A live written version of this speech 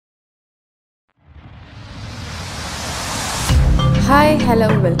Hi, hello,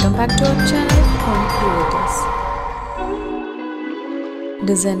 welcome back to our channel Home Creators.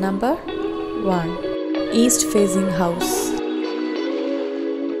 Design number 1, East facing house.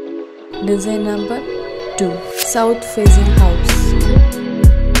 Design number 2, South facing house.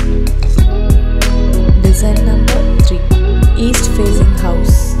 Design number 3, East facing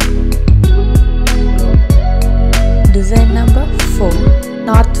house. Design number 4,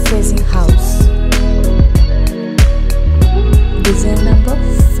 North facing house. Design number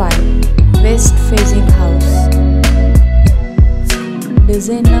 5, West facing house.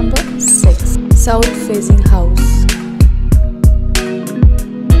 Design number 6, South facing house.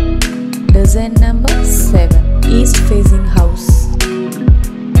 Design number 7, East facing house.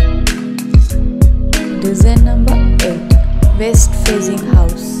 Design number 8, West facing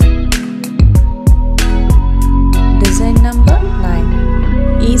house. Design number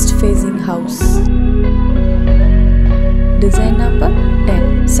 9, East facing house. Design number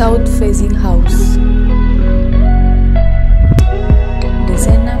 10, South facing house.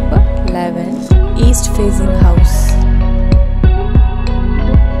 Design number 11, East facing house.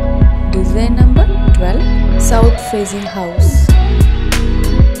 Design number 12, South facing house.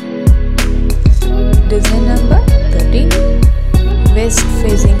 Design number 13, West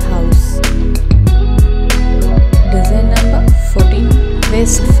facing house. Design number 14,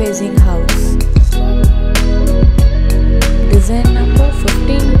 West facing house. Design number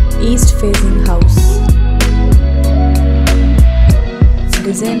 15, East facing house.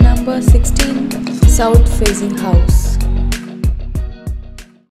 Design number 16, South facing house.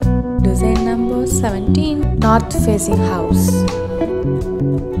 Design number 17, North facing house.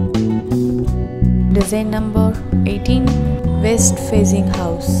 Design number 18, West facing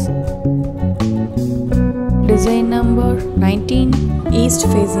house. Design number 19, East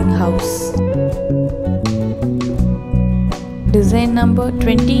facing house. Design number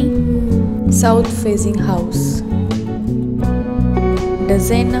 20, South facing house.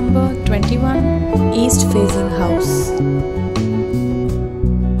 Design number 21, East facing house.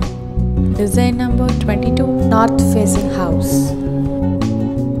 Design number 22, North facing house.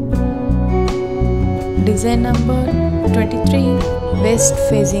 Design number 23, West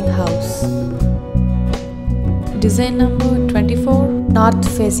facing house. Design number 24,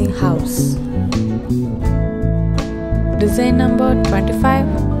 North facing house. Design number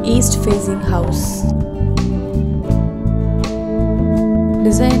 25, East facing house.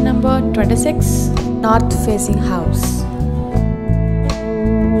 Design number 26, North facing house.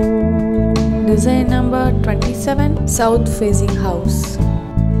 Design number 27, South facing house.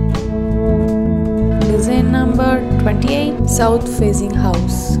 Design number 28, South facing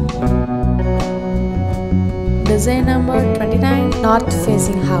house. Design number 29, North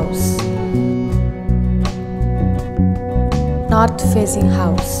facing house. North facing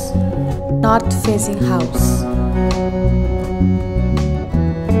house. North facing house.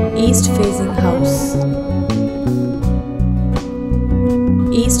 East facing house.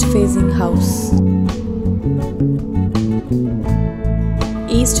 East facing house.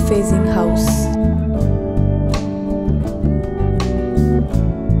 East facing house.